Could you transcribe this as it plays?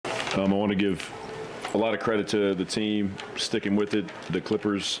I want to give a lot of credit to the team sticking with it. The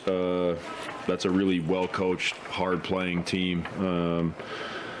Clippers, that's a really well-coached, hard-playing team.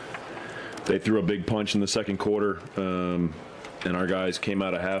 They threw a big punch in the second quarter, and our guys came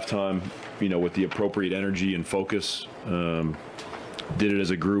out of halftime, with the appropriate energy and focus. Did it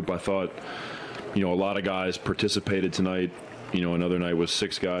as a group. I thought, a lot of guys participated tonight. Another night was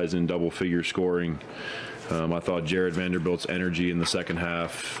 6 guys in double-figure scoring. I thought Jared Vanderbilt's energy in the second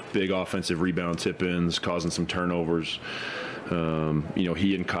half, big offensive rebound tip-ins, causing some turnovers.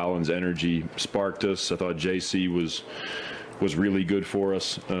 He and Collins' energy sparked us. I thought JC was really good for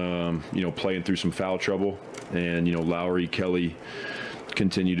us, playing through some foul trouble. And, Lowry, Kelly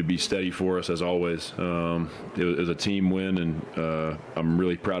continue to be steady for us as always. It was a team win, and I'm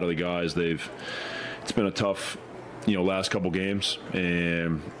really proud of the guys. It's been a tough, last couple games,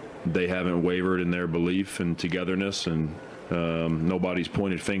 and they haven't wavered in their belief and togetherness, and nobody's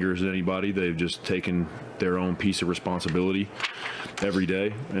pointed fingers at anybody. They've just taken their own piece of responsibility every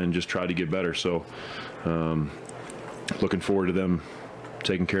day and just tried to get better. So looking forward to them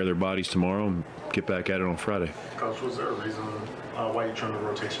taking care of their bodies tomorrow and get back at it on Friday. Coach, was there a reason why you turned the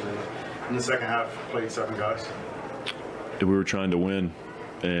rotation in the second half, played 7 guys? We were trying to win,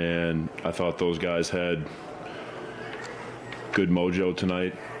 and I thought those guys had good mojo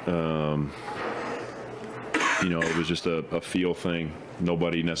tonight. It was just a feel thing.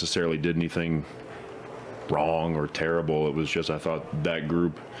 Nobody necessarily did anything wrong or terrible. It was just, I thought that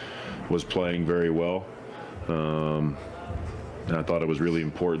group was playing very well. And I thought it was really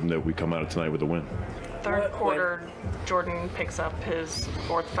important that we come out of tonight with a win. Third quarter, Jordan picks up his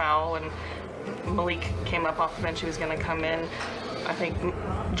 4th foul, and Malik came up off the bench. He was going to come in. I think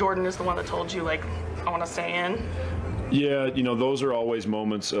Jordan is the one that told you, I want to stay in. Yeah, those are always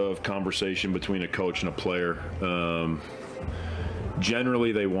moments of conversation between a coach and a player.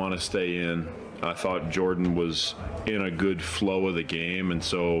 Generally, they want to stay in. I thought Jordan was in a good flow of the game, and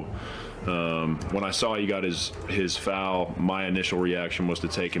so when I saw he got his foul, my initial reaction was to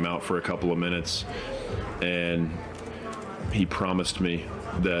take him out for a couple of minutes, and he promised me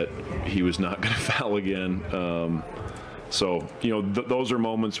that he was not going to foul again. Those are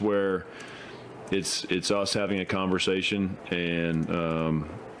moments where it's us having a conversation, and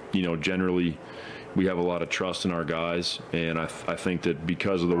generally we have a lot of trust in our guys, and I think that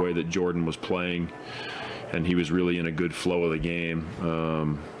because of the way that Jordan was playing and he was really in a good flow of the game,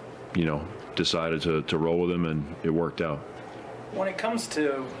 decided to roll with him, and it worked out. When it comes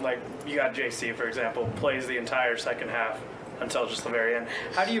to, you got JC, for example, plays the entire second half until just the very end.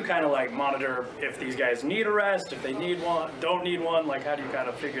 How do you kind of monitor if these guys need a rest, if they need one, don't need one? How do you kind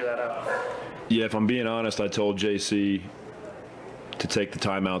of figure that out? Yeah, if I'm being honest, I told JC to take the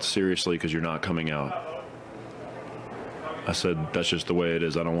timeout seriously because you're not coming out. I said, that's just the way it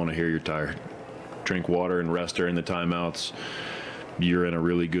is. I don't want to hear you're tired. Drink water and rest during the timeouts. You're in a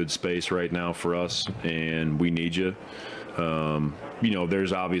really good space right now for us, and we need you.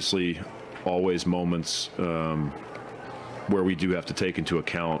 There's obviously always moments where we do have to take into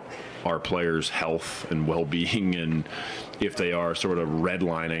account our players' health and well-being, and if they are sort of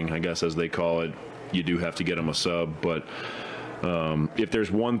redlining, I guess as they call it, you do have to get them a sub. But if there's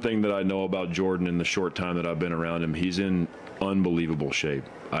one thing that I know about Jordan in the short time that I've been around him, he's in unbelievable shape.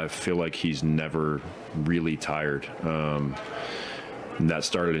 I feel like he's never really tired. And that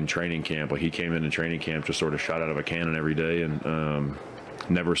started in training camp. He came into training camp just sort of shot out of a cannon every day, and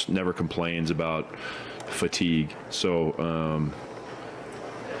never complains about fatigue. So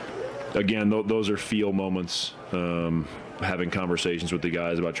again, those are feel moments. Having conversations with the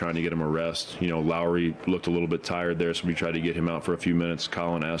guys about trying to get him a rest. Lowry looked a little bit tired there, so we tried to get him out for a few minutes.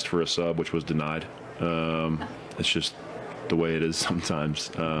 Colin asked for a sub, which was denied. It's just the way it is sometimes.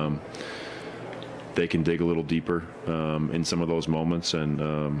 They can dig a little deeper in some of those moments,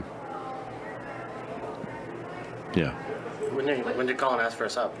 and yeah. When did Colin ask for a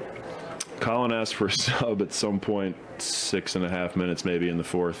sub? Colin asked for a sub at some point, 6.5 minutes maybe in the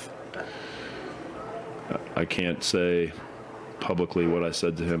 4th. I can't say publicly what I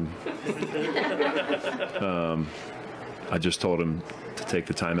said to him. I just told him to take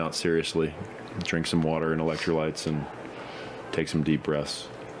the timeout seriously, drink some water and electrolytes, and take some deep breaths,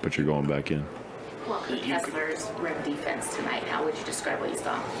 but you're going back in. Well, Pete Kessler's rim defense tonight, how would you describe what you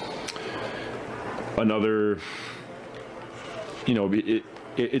saw? Another,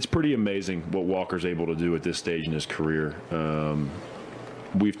 it's pretty amazing what Walker's able to do at this stage in his career.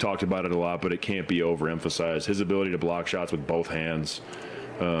 We've talked about it a lot, but it can't be overemphasized. His ability to block shots with both hands.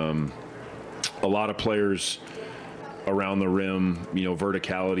 A lot of players around the rim,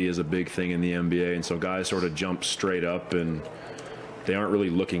 verticality is a big thing in the NBA, and so guys sort of jump straight up and they aren't really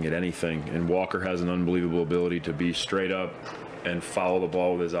looking at anything. And Walker has an unbelievable ability to be straight up and follow the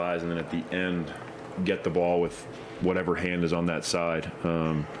ball with his eyes, and then at the end, get the ball with whatever hand is on that side.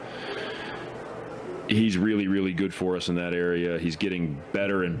 He's really, really good for us in that area. He's getting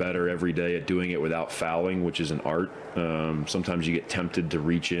better and better every day at doing it without fouling, which is an art. Sometimes you get tempted to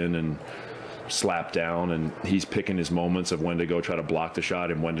reach in and slap down, and he's picking his moments of when to go try to block the shot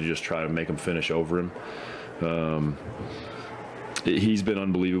and when to just try to make him finish over him. He's been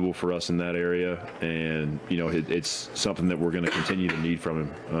unbelievable for us in that area, and it's something that we're going to continue to need from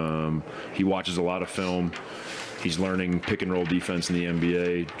him. He watches a lot of film. He's learning pick and roll defense in the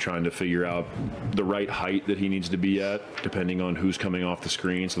NBA, trying to figure out the right height that he needs to be at, depending on who's coming off the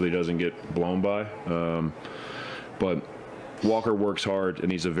screen, so that he doesn't get blown by. But Walker works hard,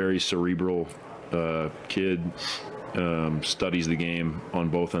 and he's a very cerebral kid. Studies the game on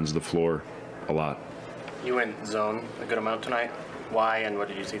both ends of the floor a lot. You went zone a good amount tonight. Why, and what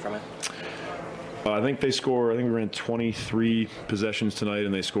did you see from it? I think we ran 23 possessions tonight,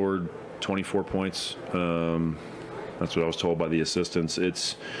 and they scored 24 points. That's what I was told by the assistants.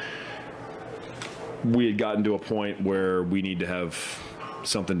 We had gotten to a point where we need to have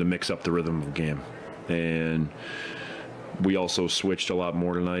something to mix up the rhythm of the game. And we also switched a lot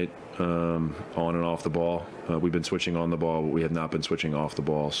more tonight, on and off the ball. We've been switching on the ball, but we have not been switching off the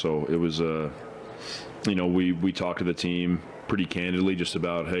ball. So it was, we talked to the team pretty candidly just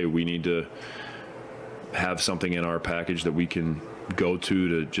about, hey, we need to have something in our package that we can go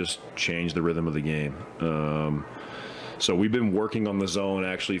to just change the rhythm of the game. So we've been working on the zone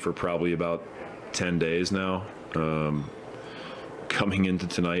actually for probably about 10 days now. Coming into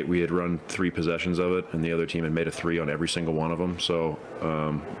tonight, we had run 3 possessions of it, and the other team had made a 3 on every single one of them. So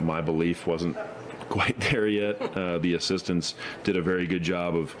my belief wasn't quite there yet. The assistants did a very good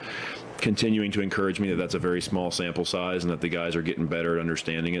job of continuing to encourage me that that's a very small sample size and that the guys are getting better at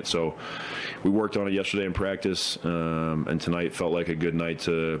understanding it. So we worked on it yesterday in practice, and tonight felt like a good night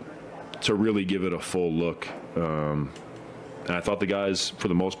to really give it a full look. And I thought the guys, for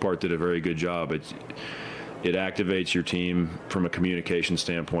the most part, did a very good job. It activates your team from a communication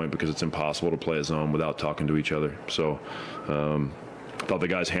standpoint because it's impossible to play a zone without talking to each other. So I thought the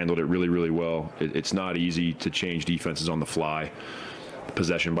guys handled it really, really well. It's not easy to change defenses on the fly,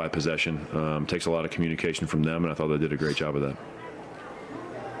 possession by possession. Takes a lot of communication from them, and I thought they did a great job of that.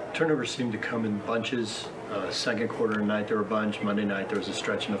 Turnovers seem to come in bunches. Second quarter tonight there were a bunch. Monday night there was a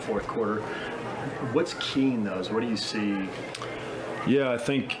stretch in the fourth quarter. What's keying those? What do you see? Yeah, I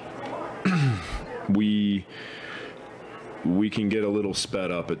think we can get a little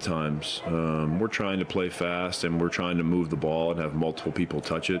sped up at times. We're trying to play fast, and we're trying to move the ball and have multiple people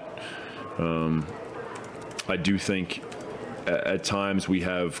touch it. I do think at times we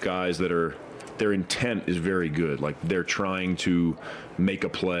have guys that their intent is very good. Like, they're trying to make a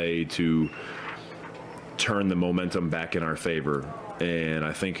play to turn the momentum back in our favor. And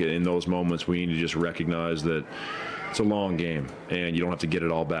I think in those moments we need to just recognize that it's a long game, and you don't have to get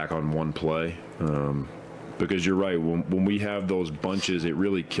it all back on one play. Because you're right, when we have those bunches, it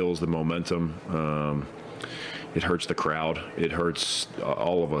really kills the momentum. It hurts the crowd. It hurts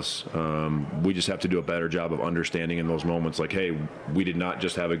all of us. We just have to do a better job of understanding in those moments, like, hey, we did not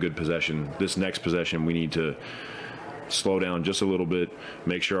just have a good possession. This next possession, we need to slow down just a little bit,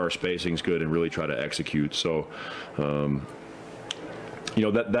 make sure our spacing's good, and really try to execute. So,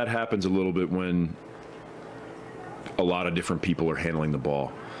 that happens a little bit when a lot of different people are handling the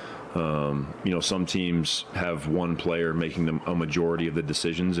ball. Some teams have one player making them a majority of the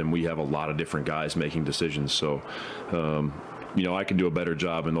decisions, and we have a lot of different guys making decisions. So, I can do a better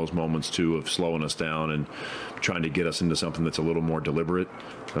job in those moments too of slowing us down and trying to get us into something that's a little more deliberate.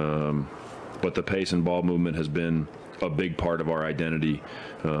 But the pace and ball movement has been a big part of our identity.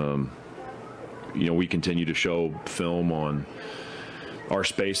 We continue to show film on our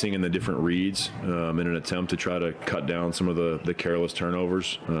spacing and the different reads in an attempt to try to cut down some of the careless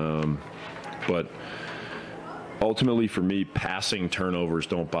turnovers. But ultimately for me, passing turnovers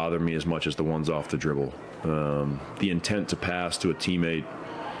don't bother me as much as the ones off the dribble. The intent to pass to a teammate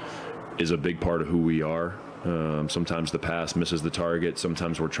is a big part of who we are. Sometimes the pass misses the target.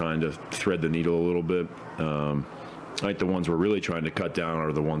 Sometimes we're trying to thread the needle a little bit. I think the ones we're really trying to cut down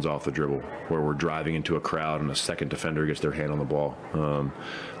are the ones off the dribble, where we're driving into a crowd and a second defender gets their hand on the ball.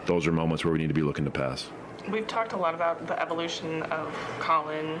 Those are moments where we need to be looking to pass. We've talked a lot about the evolution of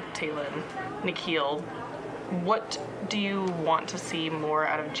Colin, Talon, Nikhil. What do you want to see more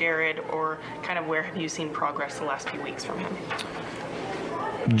out of Jared, or kind of where have you seen progress the last few weeks from him?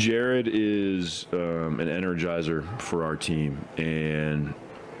 Jared is an energizer for our team, and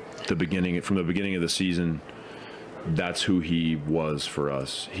from the beginning of the season, that's who he was for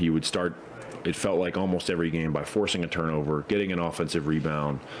us. He would start, it felt like almost every game, by forcing a turnover, getting an offensive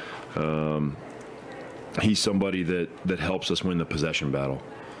rebound. He's somebody that helps us win the possession battle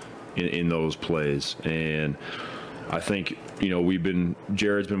in those plays. And I think,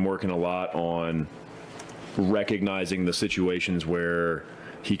 Jared's been working a lot on recognizing the situations where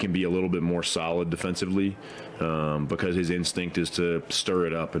he can be a little bit more solid defensively, because his instinct is to stir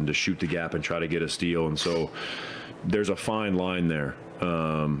it up and to shoot the gap and try to get a steal. And so there's a fine line there.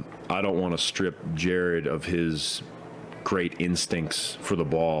 I don't want to strip Jared of his great instincts for the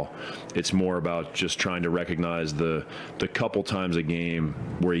ball. It's more about just trying to recognize the couple times a game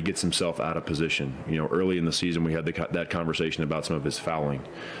where he gets himself out of position. Early in the season we had that conversation about some of his fouling.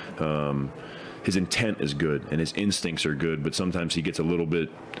 His intent is good and his instincts are good, but sometimes he gets a little bit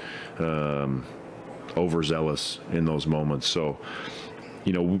overzealous in those moments. So,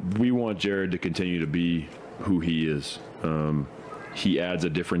 we want Jared to continue to be who he is. He adds a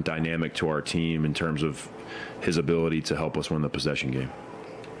different dynamic to our team in terms of his ability to help us win the possession game.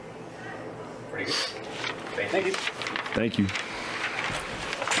 Very good. Thank you. Thank you.